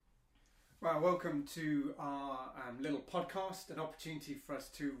Well, welcome to our little podcast, an opportunity for us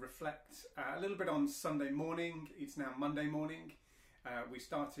to reflect a little bit on Sunday morning. It's now Monday morning. We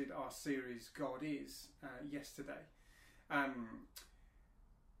started our series, God Is, yesterday. And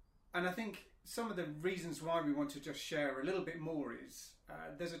I think some of the reasons why we want to just share a little bit more is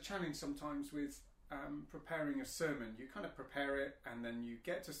there's a challenge sometimes with preparing a sermon. You kind of prepare it and then you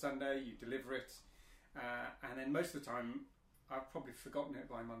get to Sunday, you deliver it, and then most of the time I've probably forgotten it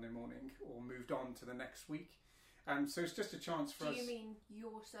by Monday morning or moved on to the next week. So it's just a chance for us... Do you mean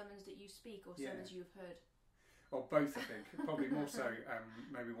your sermons that you speak or sermons you've heard? Or both, I think. Probably more so,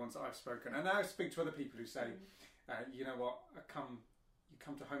 maybe ones that I've spoken. And I speak to other people who say, you know what, you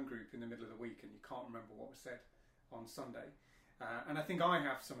come to home group in the middle of the week and you can't remember what was said on Sunday. And I think I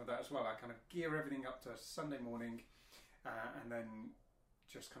have some of that as well. I kind of gear everything up to Sunday morning and then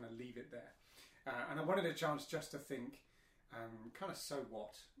just kind of leave it there. And I wanted a chance just to think, kind of so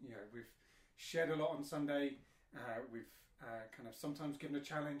what? You know, we've shared a lot on Sunday. We've kind of sometimes given a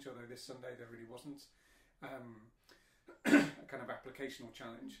challenge, although this Sunday there really wasn't a kind of applicational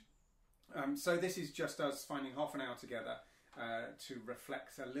challenge. So this is just us finding half an hour together to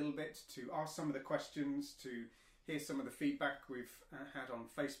reflect a little bit, to ask some of the questions, to hear some of the feedback we've had on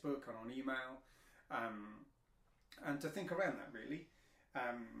Facebook and on email, and to think around that really.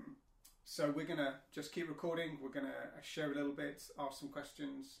 So we're going to just keep recording, we're going to share a little bit, ask some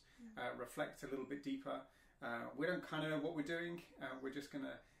questions, reflect a little bit deeper. We don't kind of know what we're doing, we're just going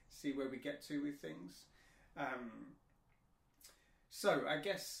to see where we get to with things. So I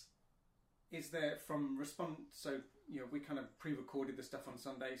guess, is there from response, so you know, we kind of pre-recorded the stuff on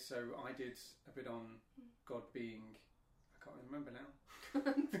Sunday, so I did a bit on God being, I can't remember now.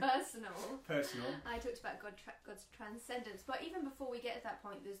 Personal. I talked about God's transcendence, but even before we get to that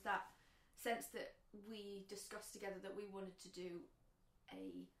point, there's that sense that we discussed together that we wanted to do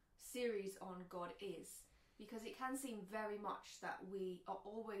a series on God Is, because it can seem very much that we are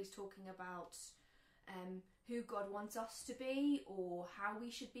always talking about who God wants us to be or how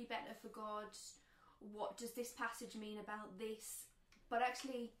we should be better for God. What does this passage mean about this? But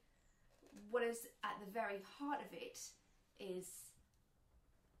actually, what is at the very heart of it is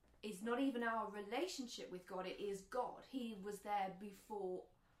not even our relationship with God, it is God. He was there before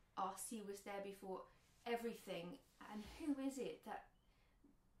us, he was there before everything. And who is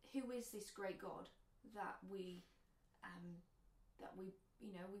this great God that we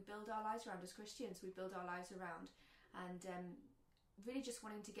build our lives around as Christians, we build our lives around, and really just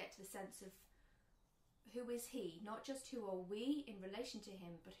wanting to get to the sense of who is he, not just who are we in relation to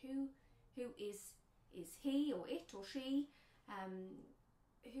him, but who is he or it or she,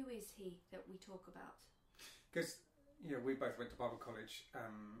 who is he that we talk about? Because we both went to Bible college,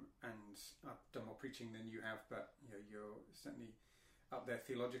 and I've done more preaching than you have, but you're certainly up there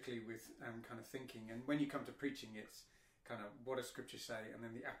theologically with kind of thinking. And when you come to preaching, it's kind of what does Scripture say, and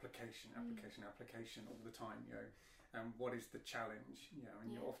then the application all the time. And what is the challenge?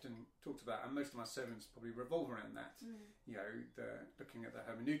 And you often talked about, and most of my sermons probably revolve around that. The looking at the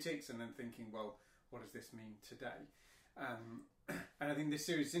hermeneutics and then thinking, well, what does this mean today? And I think this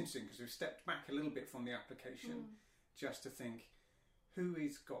series is interesting because we've stepped back a little bit from the application, just to think, who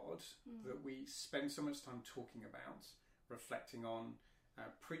is God that we spend so much time talking about, reflecting on,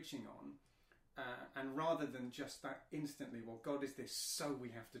 preaching on, and rather than just that instantly, well, God is this, so we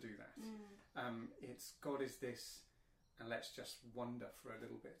have to do that. It's God is this, and let's just wonder for a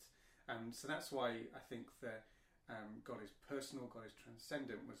little bit. So that's why I think that God is personal, God is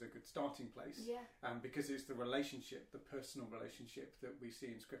transcendent was a good starting place. Because it's the relationship, the personal relationship that we see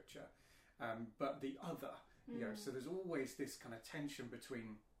in Scripture, but the other. So there's always this kind of tension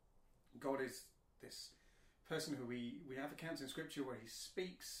between God is this person who we have accounts in Scripture where he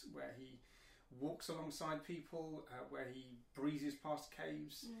speaks, where he walks alongside people, where he breezes past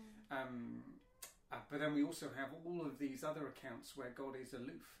caves. But then we also have all of these other accounts where God is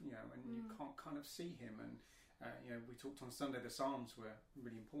aloof, and you can't kind of see him. And we talked on Sunday, the Psalms were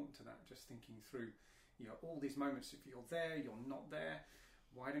really important to that, just thinking through all these moments, if you're there, you're not there,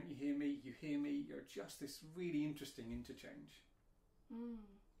 why don't you hear me, you hear me, just this really interesting interchange.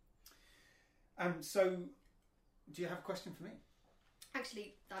 So do you have a question for me?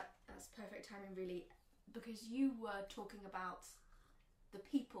 Actually, that's perfect timing really, because you were talking about the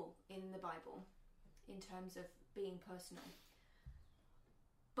people in the Bible in terms of being personal,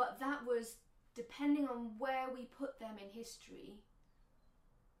 but that was depending on where we put them in history.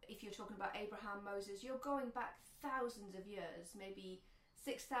 If you're talking about Abraham, Moses, you're going back thousands of years, maybe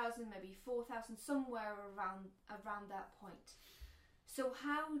 6,000, maybe 4,000, somewhere around that point. So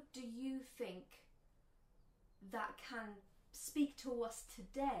how do you think that can speak to us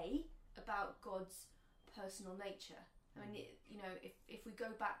today about God's personal nature. I mean, if we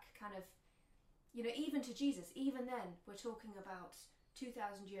go back kind of, even to Jesus, even then we're talking about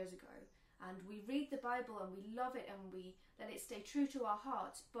 2,000 years ago, and we read the Bible and we love it and we let it stay true to our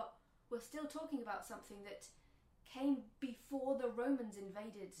hearts, but we're still talking about something that came before the Romans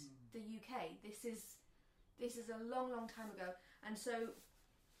invaded the UK. This is a long, long time ago, and so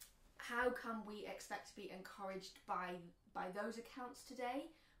how can we expect to be encouraged by those accounts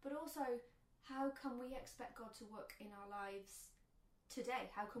today? But also, how can we expect God to work in our lives today?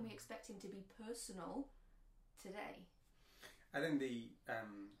 How can we expect him to be personal today? I think the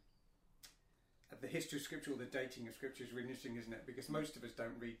history of Scripture, or the dating of Scripture, is really interesting, isn't it? Because most of us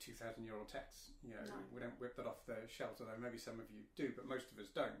don't read 2,000-year-old texts. No. We don't whip that off the shelves, although maybe some of you do, but most of us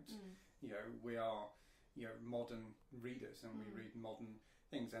don't. We are modern readers, and we read modern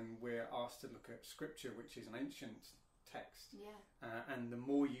things, and we're asked to look at Scripture, which is an ancient text. And the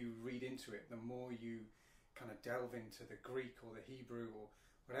more you read into it, the more you kind of delve into the Greek or the Hebrew or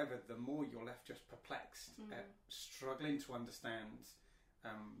whatever, the more you're left just perplexed at struggling to understand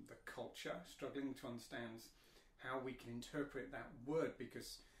the culture, struggling to understand how we can interpret that word,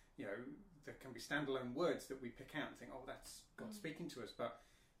 because there can be standalone words that we pick out and think, oh, that's God speaking to us, but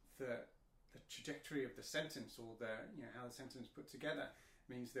the trajectory of the sentence, or how the sentence is put together,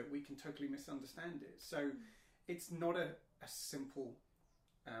 means that we can totally misunderstand it. So it's not a simple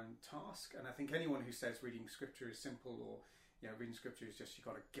task, and I think anyone who says reading Scripture is simple, or reading Scripture is just, you've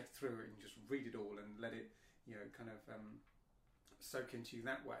got to get through it and just read it all and let it kind of soak into you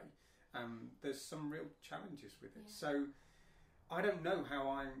that way, there's some real challenges with it. So I don't know how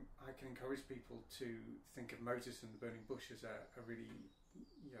I can encourage people to think of Moses and the burning bush as a really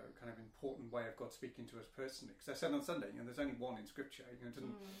kind of important way of God speaking to us personally. Because I said on Sunday, there's only one in Scripture. It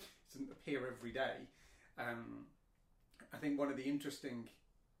doesn't appear every day. I think one of the interesting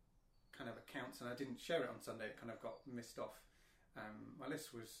kind of accounts, and I didn't share it on Sunday, it kind of got missed off my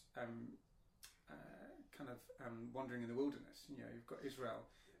list, was wandering in the wilderness. You've got Israel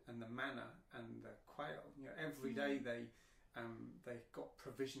and the manna and the quail. Every day they got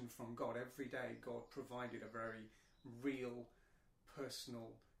provision from God. Every day God provided a very real,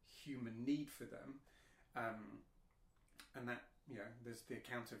 personal, human need for them, and that there's the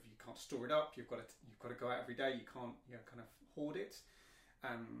account of, you can't store it up. You've got to go out every day. You can't kind of hoard it.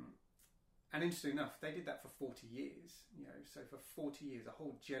 And interestingly enough, they did that for 40 years. So for 40 years, a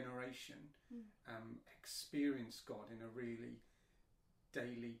whole generation experienced God in a really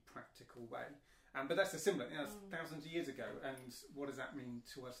daily, practical way. But that's a similar. That's thousands of years ago. And what does that mean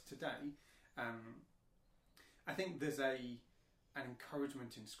to us today? I think there's an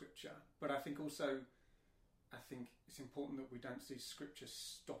encouragement in Scripture, but I think it's important that we don't see Scripture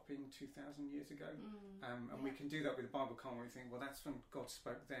stopping 2,000 years ago. And we can do that with the Bible, can't we? We think, well, that's when God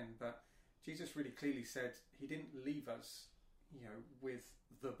spoke then, but Jesus really clearly said he didn't leave us, with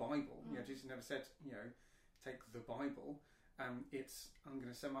the Bible. Jesus never said, take the Bible. It's, I'm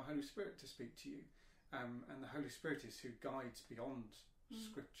going to send my Holy Spirit to speak to you. And the Holy Spirit is who guides beyond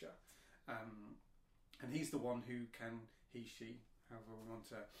Scripture. And he's the one who can, he, she, however we want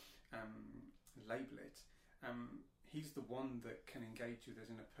to label it, he's the one that can engage with us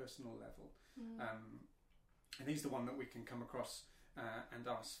in a personal level. And he's the one that we can come across and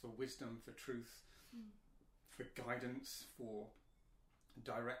ask for wisdom, for truth, for guidance, for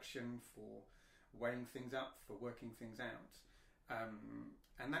direction, for weighing things up, for working things out.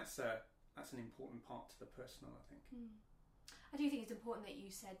 And that's an important part to the personal, I think. I do think it's important that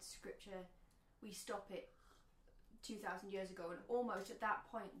you said Scripture, we stop it 2,000 years ago, and almost at that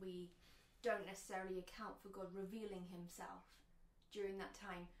point we don't necessarily account for God revealing himself during that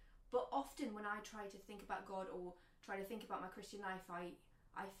time. But often when I try to think about God, or try to think about my Christian life, I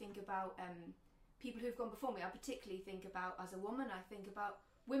think about people who've gone before me. I particularly think about, as a woman, I think about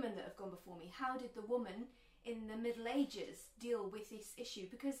women that have gone before me. How did the woman in the Middle Ages deal with this issue?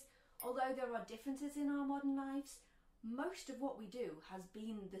 Because although there are differences in our modern lives, most of what we do has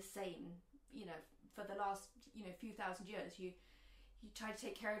been the same, for the last, few thousand years. You try to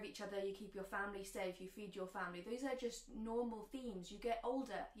take care of each other, you keep your family safe, you feed your family. Those are just normal themes. You get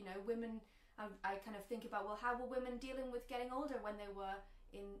older, women, I kind of think about, well, how were women dealing with getting older when they were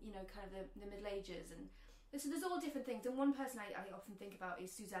in, kind of the Middle Ages? And so there's all different things. And one person I often think about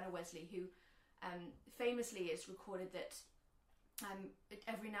is Susanna Wesley, who famously it's recorded that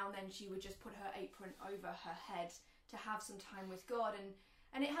every now and then she would just put her apron over her head to have some time with God.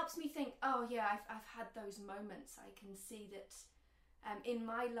 And it helps me think, oh yeah, I've had those moments. I can see that in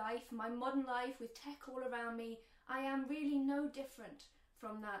my life, my modern life, with tech all around me, I am really no different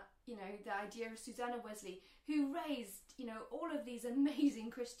from that, the idea of Susanna Wesley, who raised, you know, all of these amazing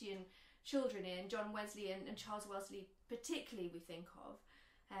Christian children in John Wesley and Charles Wesley particularly we think of.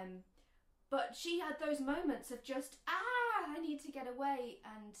 But she had those moments of just, I need to get away,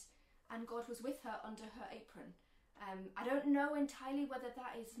 and God was with her under her apron. I don't know entirely whether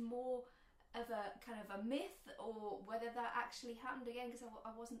that is more of a kind of a myth or whether that actually happened again, because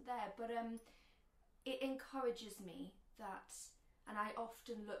I wasn't there, but it encourages me that, and I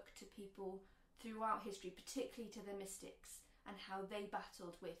often look to people throughout history, particularly to the mystics, and how they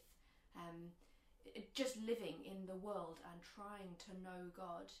battled with just living in the world and trying to know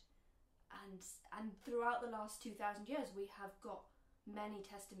God. And throughout the last 2,000 years, we have got many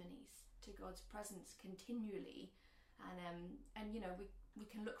testimonies to God's presence continually, and you know, we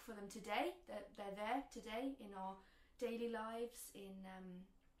can look for them today. They're there today in our daily lives, in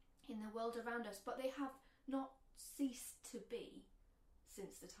the world around us, but they have not ceased to be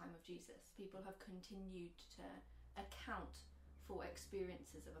since the time of Jesus. People have continued to account for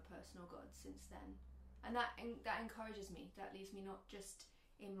experiences of a personal God since then, and that encourages me. That leaves me not just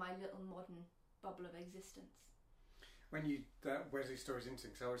in my little modern bubble of existence. When that Wesley story is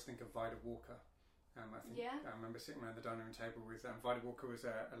interesting, because I always think of Vida Walker. I remember sitting around the dining room table with Vida Walker was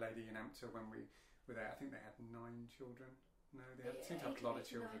a lady in Ampthill when we were there. I think they had 9 children. No, they seemed to have a lot of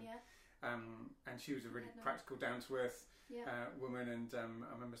children. 9, yeah. And she was a really practical, down-to-earth woman, and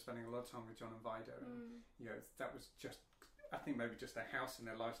I remember spending a lot of time with John and Vida, and you know, that was just, I think maybe just their house and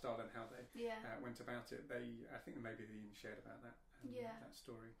their lifestyle and how they went about it. I think maybe they even shared about that that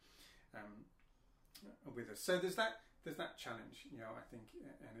story with us. So there's that challenge, you know, I think,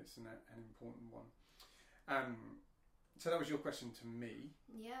 and it's an important one. So that was your question to me.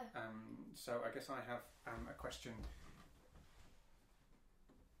 Yeah. So I guess I have a question.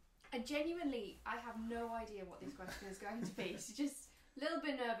 And genuinely, I have no idea what this question is going to be. So just a little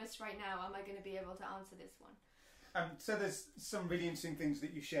bit nervous right now. Am I going to be able to answer this one? So there's some really interesting things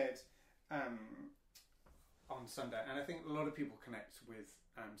that you shared on Sunday, and I think a lot of people connect with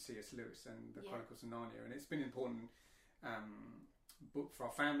C.S. Lewis and the Chronicles of Narnia, and it's been an important book for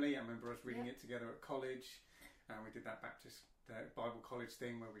our family. I remember us reading it together at college. We did that Baptist Bible college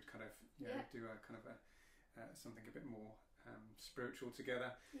thing where we'd kind of do a kind of something a bit more spiritual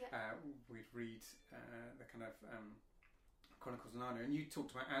together. We'd read the kind of Chronicles of Narnia, and you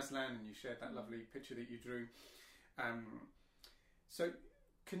talked about Aslan, and you shared that lovely picture that you drew. So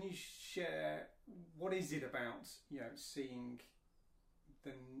can you share, what is it about, you know, seeing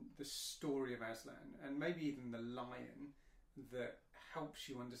the story of Aslan, and maybe even the lion, that helps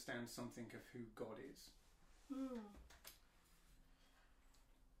you understand something of who God is?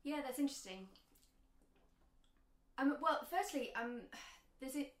 Yeah, that's interesting. Well, firstly,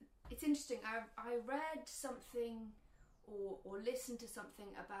 it's interesting. I read something or listened to something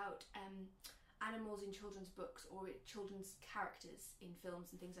about animals in children's books or children's characters in films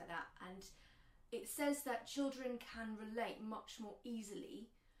and things like that, and it says that children can relate much more easily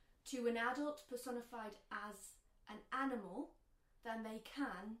to an adult personified as an animal than they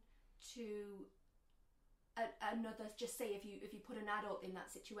can to another. Just say if you put an adult in that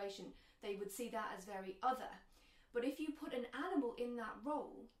situation, they would see that as very other. But if you put an animal in that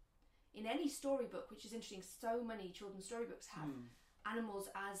role, in any storybook, which is interesting, so many children's storybooks have animals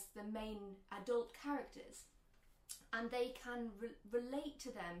as the main adult characters, and they can relate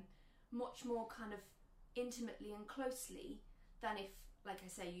to them much more kind of intimately and closely than if, like I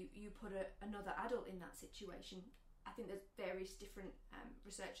say, you put another adult in that situation. I think there's various different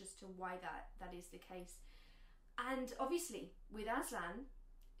research as to why that is the case. And obviously, with Aslan,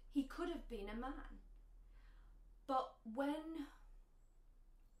 he could have been a man. But when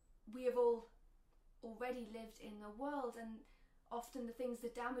we have all already lived in the world, and often the things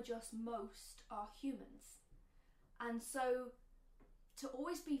that damage us most are humans. And so to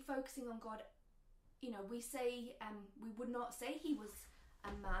always be focusing on God, you know, we say, we would not say he was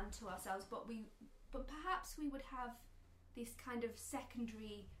a man to ourselves, but perhaps we would have this kind of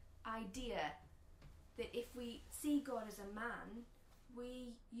secondary idea that if we see God as a man,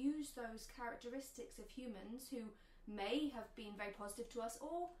 we use those characteristics of humans who may have been very positive to us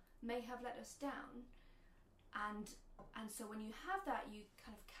or may have let us down, and so when you have that, you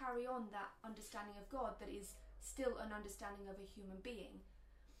kind of carry on that understanding of God that is still an understanding of a human being.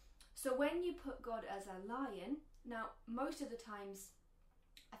 So when you put God as a lion, now most of the times,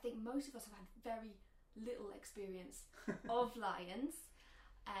 I think most of us have had very little experience of lions.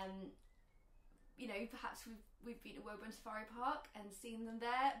 You know, perhaps we've been to Woburn Safari Park and seen them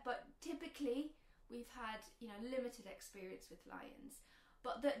there, but typically we've had, you know, limited experience with lions,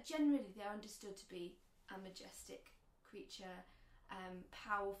 but that generally they're understood to be a majestic creature,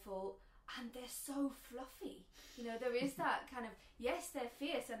 powerful. and they're so fluffy. You know, there is that kind of, yes, they're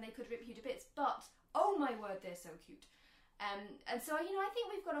fierce and they could rip you to bits, but oh my word, they're so cute. And so, you know, I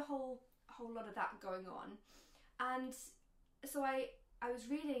think we've got a whole lot of that going on. And so I was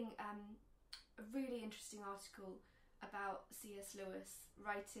reading a really interesting article about C.S. Lewis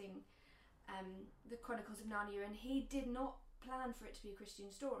writing the Chronicles of Narnia, and he did not plan for it to be a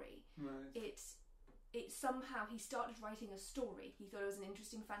Christian story. Right. It somehow, he started writing a story. He thought it was an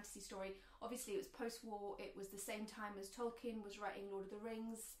interesting fantasy story. Obviously, it was post-war. It was the same time as Tolkien was writing Lord of the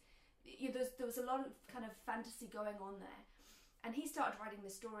Rings. There was a lot of kind of fantasy going on there. And he started writing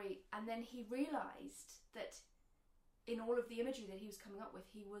this story, and then he realised that in all of the imagery that he was coming up with,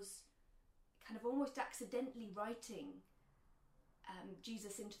 he was kind of almost accidentally writing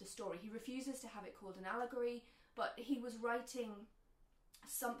Jesus into the story. He refuses to have it called an allegory, but he was writing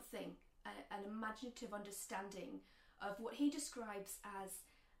something, an imaginative understanding of what he describes as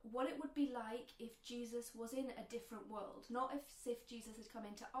what it would be like if Jesus was in a different world. Not as if Jesus had come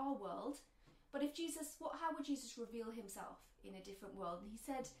into our world, but if Jesus, how would Jesus reveal himself in a different world? And he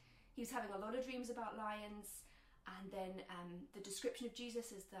said he was having a lot of dreams about lions, and then the description of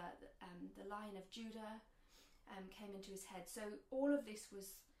Jesus as the Lion of Judah came into his head. So all of this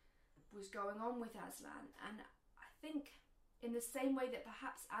was going on with Aslan, and I think in the same way that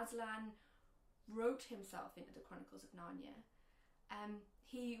perhaps Aslan wrote himself into the Chronicles of Narnia,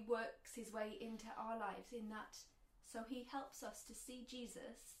 he works his way into our lives in that, so he helps us to see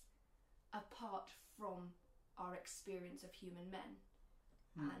Jesus apart from our experience of human men.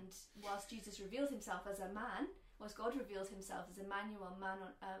 And whilst Jesus reveals himself as a man, whilst God reveals himself as Emmanuel, a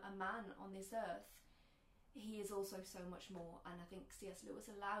man on this earth, he is also so much more. And I think C.S. Lewis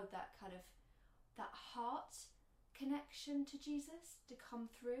allowed that kind of, that heart connection to Jesus to come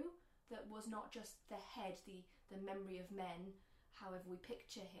through, that was not just the head, the memory of men, however we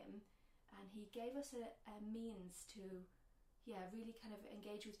picture him. And he gave us a means to, really kind of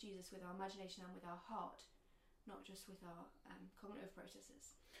engage with Jesus with our imagination and with our heart, not just with our cognitive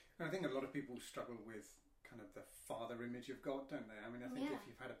processes. And I think a lot of people struggle with kind of the father image of God, don't they? I mean, I think if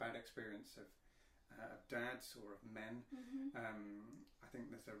you've had a bad experience of dads or of men, I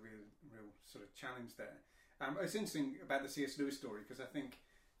think there's a real sort of challenge there. It's interesting about the C.S. Lewis story, because I think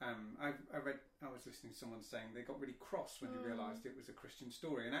I was listening to someone saying they got really cross when they realised it was a Christian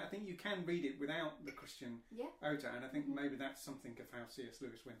story, and I think you can read it without the Christian outer, and I think maybe that's something of how C.S.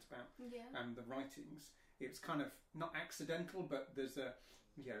 Lewis went about the writings. It's kind of not accidental, but there's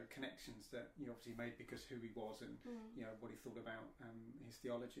connections that he obviously made because who he was and what he thought about his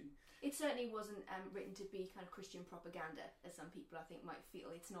theology. It certainly wasn't written to be kind of Christian propaganda, as some people I think might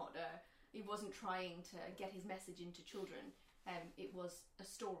feel. It's not. He wasn't trying to get his message into children. It was a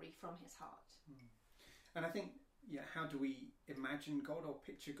story from his heart. And I think, how do we imagine God or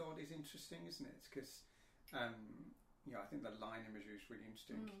picture God is interesting, isn't it? Because I think the lion imagery is really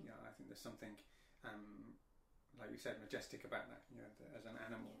interesting. I think there's something like you said, majestic about that. As an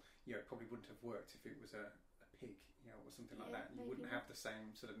animal, it probably wouldn't have worked if it was a pig, or something like that. You wouldn't have the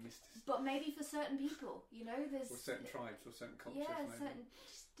same sort of mysticism. But maybe for certain people, there's or certain tribes or certain cultures. Maybe. Certain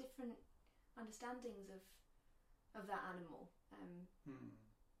just different understandings of that animal.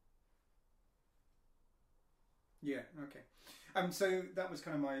 Okay. So that was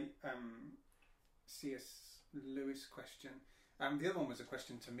kind of my C.S. Lewis question. The other one was a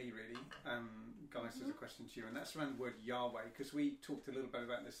question to me, really. Guys, there's a question to you, and that's around the word Yahweh, because we talked a little bit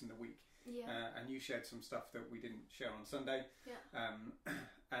about this in the week, and you shared some stuff that we didn't share on Sunday.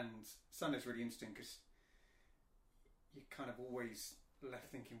 And Sunday's really interesting because you're kind of always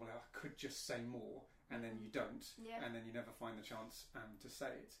left thinking, well, I could just say more, and then you don't, and then you never find the chance to say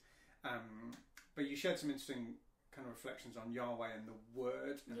it. But you shared some interesting kind of reflections on Yahweh and the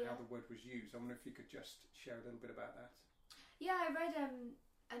word and how the word was used. I wonder if you could just share a little bit about that. Yeah, I read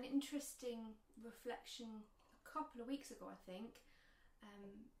an interesting reflection a couple of weeks ago, I think.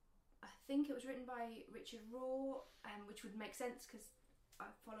 I think it was written by Richard Rohr, which would make sense because I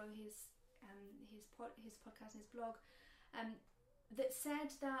follow his podcast and his blog, that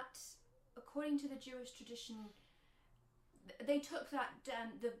said that according to the Jewish tradition, they took that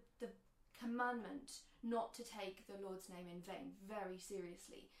the commandment not to take the Lord's name in vain very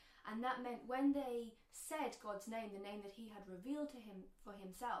seriously. And that meant when they said God's name, the name that he had revealed to him for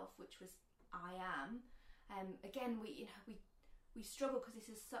himself, which was I am, again we struggle because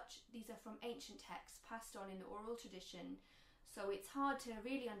these are from ancient texts passed on in the oral tradition, so it's hard to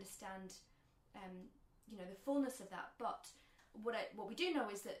really understand the fullness of that. But what we do know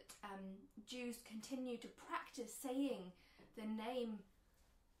is that Jews continue to practice saying the name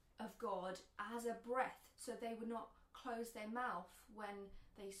of God as a breath, so they would not close their mouth when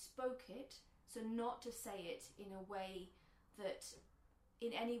they spoke it, so not to say it in a way that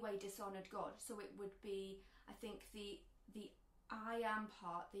in any way dishonored God. So it would be, I think, the I am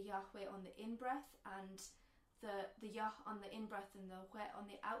part, the Yahweh on the in-breath, and the Yah on the in-breath and the Hweh on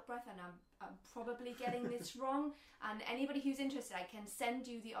the out-breath, and I'm probably getting this wrong, and anybody who's interested, I can send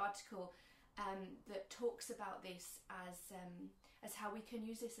you the article that talks about this as how we can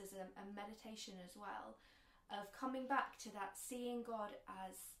use this as a meditation as well, of coming back to that, seeing God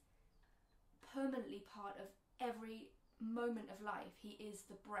as permanently part of every moment of life. He is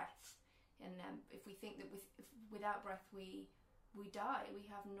the breath, and if we think that without breath we die, we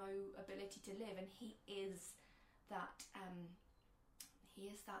have no ability to live, and he is that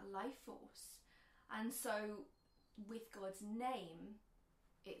life force. And so with God's name,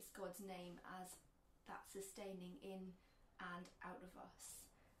 it's God's name as that sustaining in and out of us.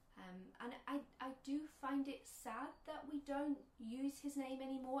 And I do find it sad that we don't use his name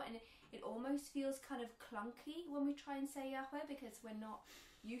anymore, and it almost feels kind of clunky when we try and say Yahweh, because we're not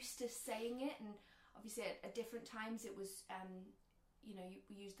used to saying it. And obviously at different times it was we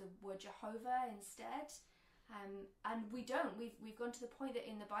use the word Jehovah instead, and we don't. We've gone to the point that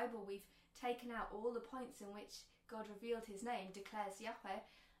in the Bible we've taken out all the points in which God revealed his name, declares Yahweh,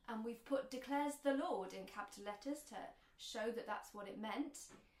 and we've put declares the Lord in capital letters to show that that's what it meant.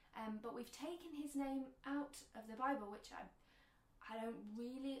 But we've taken his name out of the Bible, which I don't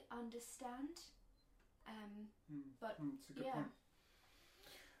really understand. But it's a good yeah. point.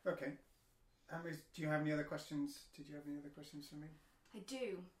 Okay. Do you have any other questions? Did you have any other questions for me? I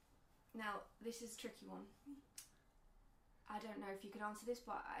do. Now, this is a tricky one. I don't know if you could answer this,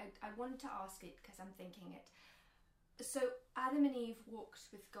 but I wanted to ask it because I'm thinking it. So Adam and Eve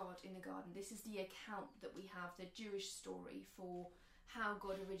walked with God in the garden. This is the account that we have, the Jewish story for how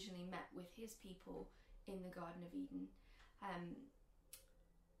God originally met with his people in the Garden of Eden.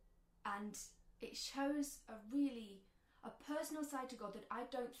 And it shows a personal side to God that I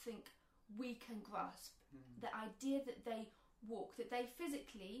don't think we can grasp. The idea that they walk, that they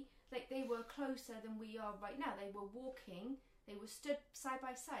physically, like they were closer than we are right now. They were walking, they were stood side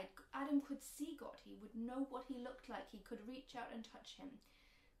by side. Adam could see God, he would know what he looked like, he could reach out and touch him.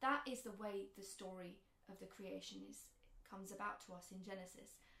 That is the way the story of the creation comes about to us in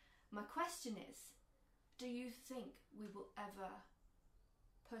Genesis. My question is, do you think we will ever,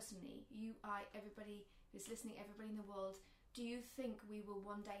 personally, you, I, everybody who's listening, everybody in the world, do you think we will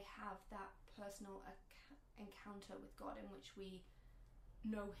one day have that personal encounter with God in which we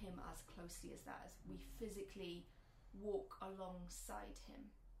know him as closely as that, as we physically walk alongside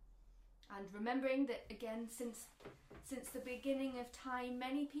him? And remembering that, again, since the beginning of time,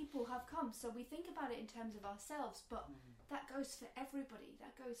 many people have come. So we think about it in terms of ourselves, but that goes for everybody.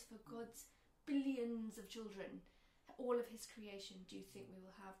 That goes for God's billions of children, all of his creation. Do you think we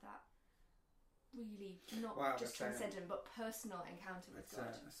will have that really, not just transcendent, but personal encounter with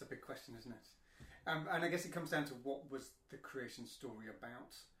God? That's a big question, isn't it? And I guess it comes down to what was the creation story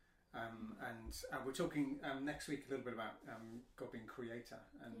about. And we're talking next week a little bit about God being creator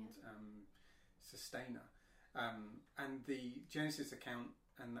and sustainer. And the Genesis account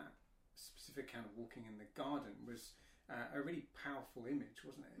and that specific account of walking in the garden was a really powerful image,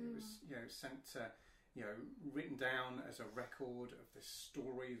 wasn't it? It was sent to, written down as a record of the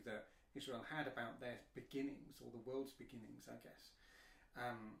story that Israel had about their beginnings, or the world's beginnings, I guess.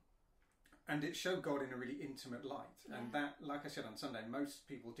 And it showed God in a really intimate light. Yeah. And that, like I said on Sunday, most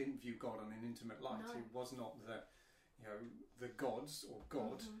people didn't view God on an intimate light. No. It was not the gods, or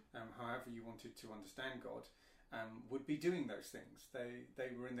God, however you wanted to understand God, would be doing those things. They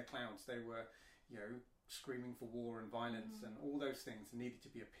were in the clouds. They were, screaming for war and violence and all those things needed to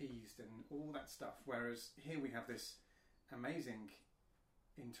be appeased and all that stuff. Whereas here we have this amazing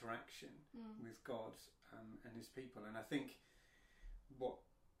interaction with God and his people. And I think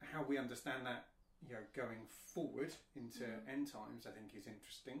how we understand that, going forward into end times, I think is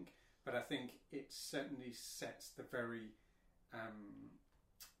interesting. But I think it certainly sets the very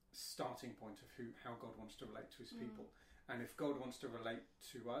starting point of how God wants to relate to his people. And if God wants to relate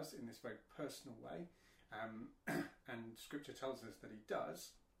to us in this very personal way, and Scripture tells us that he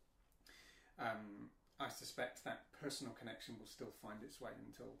does, I suspect that personal connection will still find its way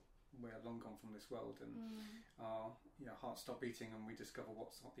until we're long gone from this world and our hearts stop beating and we discover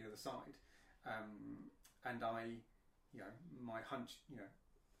what's on the other side. And my hunch,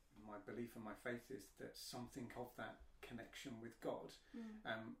 my belief and my faith is that something of that connection with God,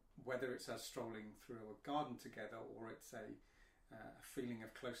 whether it's us strolling through a garden together or it's a feeling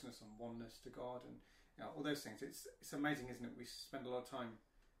of closeness and oneness to God and all those things, it's amazing, isn't it? We spend a lot of time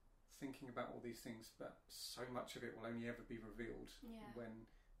thinking about all these things, but so much of it will only ever be revealed when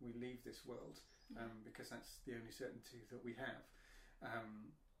we leave this world, because that's the only certainty that we have.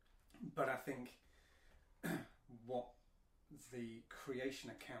 But I think what the creation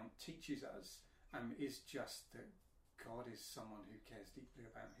account teaches us is just that God is someone who cares deeply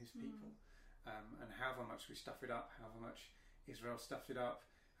about his people, and however much we stuff it up, however much Israel stuffed it up,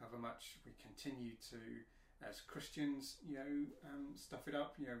 however much we continue to, as Christians, stuff it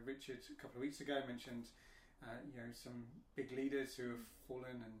up. Richard a couple of weeks ago mentioned some big leaders who have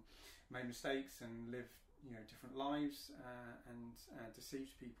fallen and made mistakes and lived different lives and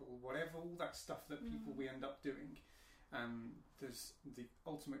deceived people, whatever, all that stuff that people we end up doing. There's the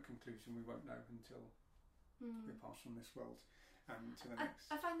ultimate conclusion we won't know until we pass from this world to the next.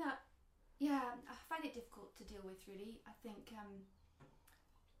 I find that, I find it difficult to deal with, really. I think,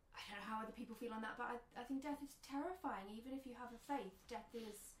 I don't know how other people feel on that, but I think death is terrifying. Even if you have a faith, death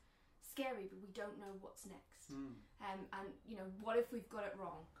is scary, but we don't know what's next. And what if we've got it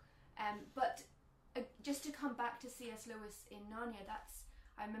wrong? But just to come back to C.S. Lewis in Narnia,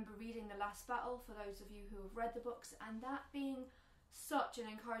 I remember reading The Last Battle, for those of you who have read the books, and that being such an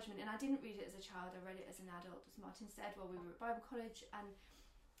encouragement. And I didn't read it as a child, I read it as an adult, as Martin said, while we were at Bible college. And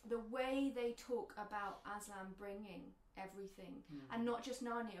the way they talk about Aslan bringing everything, and not just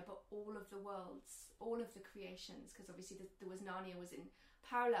Narnia, but all of the worlds, all of the creations, because obviously Narnia was in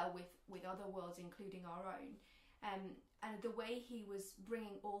parallel with other worlds, including our own. And the way he was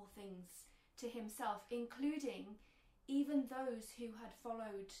bringing all things to himself, including even those who had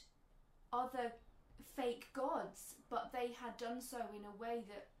followed other fake gods, but they had done so in a way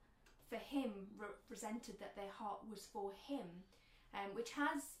that for him represented that their heart was for him, which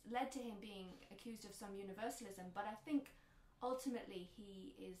has led to him being accused of some universalism. But I think ultimately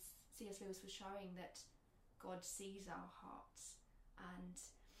C.S. Lewis was showing that God sees our hearts. And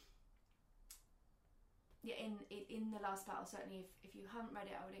in The Last Battle, certainly if you haven't read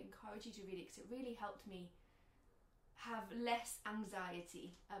it, I would encourage you to read it, because it really helped me have less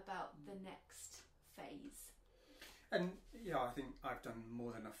anxiety about the next phase. And I think I've done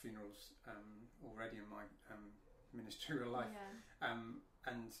more than enough funerals already in my ministerial life,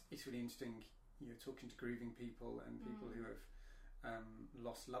 and it's really interesting talking to grieving people and people who have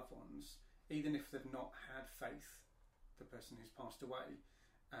lost loved ones. Even if they've not had faith, the person who's passed away,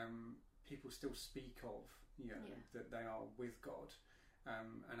 people still speak of that they are with God,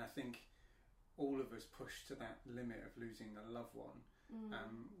 and I think all of us pushed to that limit of losing a loved one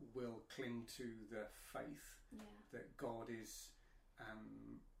will cling to the faith that God is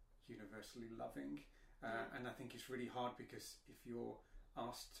universally loving, and I think it's really hard, because if you're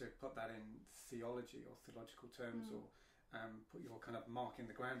asked to put that in theology or theological terms, or put your kind of mark in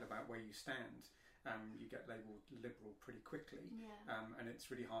the ground about where you stand, you get labelled liberal pretty quickly, and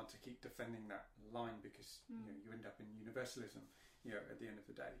it's really hard to keep defending that line, because you end up in universalism at the end of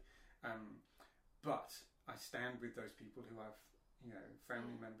the day. But I stand with those people who have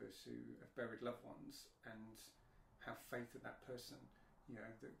family members who have buried loved ones, and have faith in that person,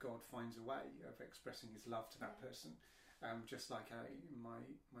 that God finds a way of expressing his love to that person. Just like my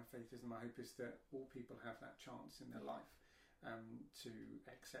faith is, and my hope is that all people have that chance in their life to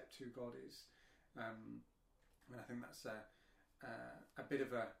accept who God is. And I think that's a bit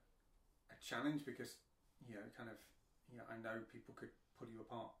of a challenge, because I know people could pull you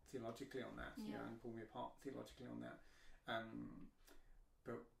apart theologically on that, and pull me apart theologically on that.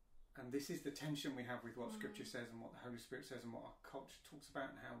 And this is the tension we have with what Scripture says and what the Holy Spirit says and what our culture talks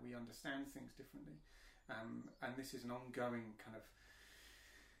about and how we understand things differently. And this is an ongoing kind of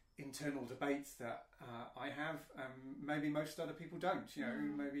internal debate that I have. Maybe most other people don't.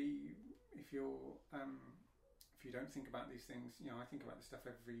 Maybe if you don't think about these things, I think about this stuff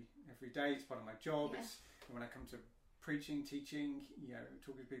every day. It's part of my job. It's when I come to preaching, teaching,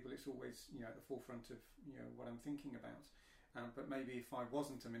 talking to people, it's always at the forefront of what I'm thinking about. But maybe if I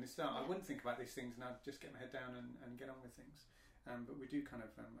wasn't a minister, I wouldn't think about these things, and I'd just get my head down and get on with things. But we do kind of,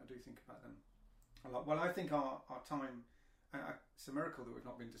 I do think about them a lot. Well, I think our time, it's a miracle that we've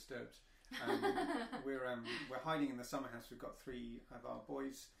not been disturbed. We're hiding in the summer house. We've got 3 of our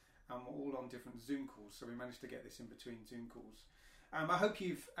boys, and we're all on different Zoom calls, so we managed to get this in between Zoom calls. I hope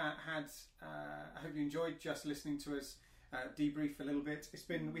you've I hope you enjoyed just listening to us debrief a little bit.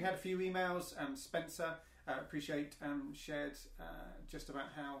 We had a few emails. Spencer, appreciate, shared just about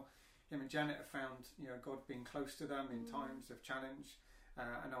how him and Janet have found God being close to them in times of challenge.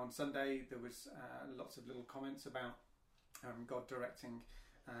 And on Sunday there was lots of little comments about God directing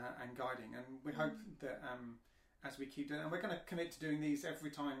and guiding. And we hope that as we keep doing, and we're going to commit to doing these every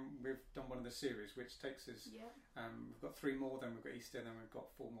time we've done one of the series, which takes us. Yeah. We've got 3 more, then we've got Easter, then we've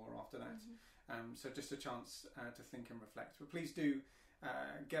got 4 more after that. So just a chance to think and reflect. But please do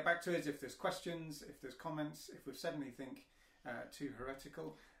get back to us if there's questions, if there's comments, if we've said anything too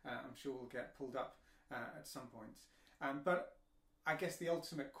heretical. I'm sure we'll get pulled up at some point. But I guess the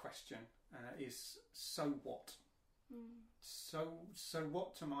ultimate question is, so what? So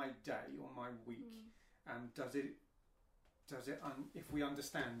what to my day or my week? Does it if we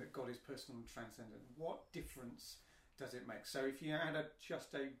understand that God is personal and transcendent, what difference does it make? So if you had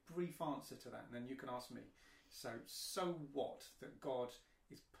just a brief answer to that, and then you can ask me, so what that God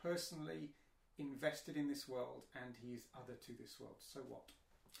is personally invested in this world and he is other to this world, so what?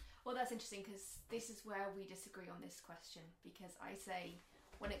 Well, that's interesting, because this is where we disagree on this question, because I say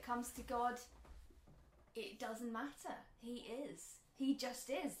when it comes to God, it doesn't matter. He is. He just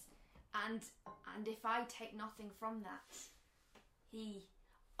is. And if I take nothing from that, he,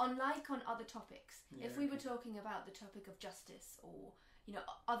 unlike on other topics, if we were talking about the topic of justice or, you know,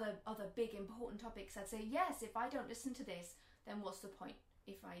 other big important topics, I'd say, yes, if I don't listen to this, then what's the point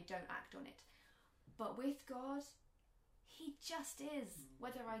if I don't act on it? But with God, he just is,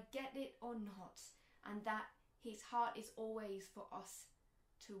 whether I get it or not. And that his heart is always for us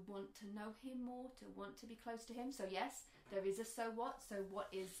to want to know him more, to want to be close to him. So yes, there is a so what. So what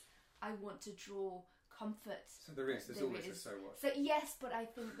is, I want to draw comfort. So there's always a so what. So yes, but I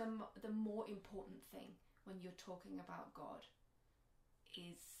think the more important thing when you're talking about God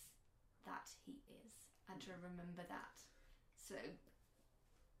is that he is, and to remember that. So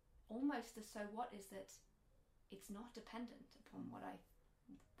almost the so what is that it's not dependent upon what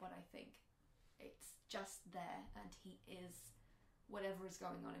I think. It's just there, and he is whatever is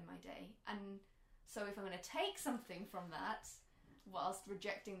going on in my day. And so if I'm going to take something from that, whilst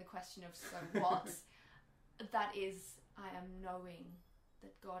rejecting the question of so what, that is, I am knowing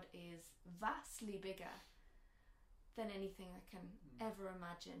that God is vastly bigger than anything I can ever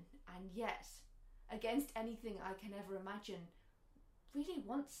imagine, and yet, against anything I can ever imagine, really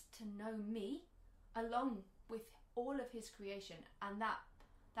wants to know me along with all of his creation. And that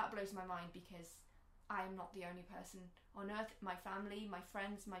blows my mind, because I am not the only person on earth. My family, my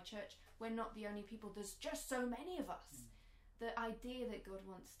friends, my church, we're not the only people. There's just so many of us. The idea that God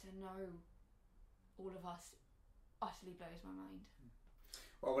wants to know all of us utterly blows my mind.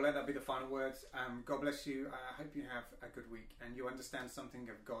 Well, we'll let that be the final words. God bless you. I hope you have a good week and you understand something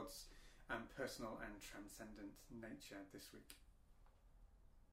of God's personal and transcendent nature this week.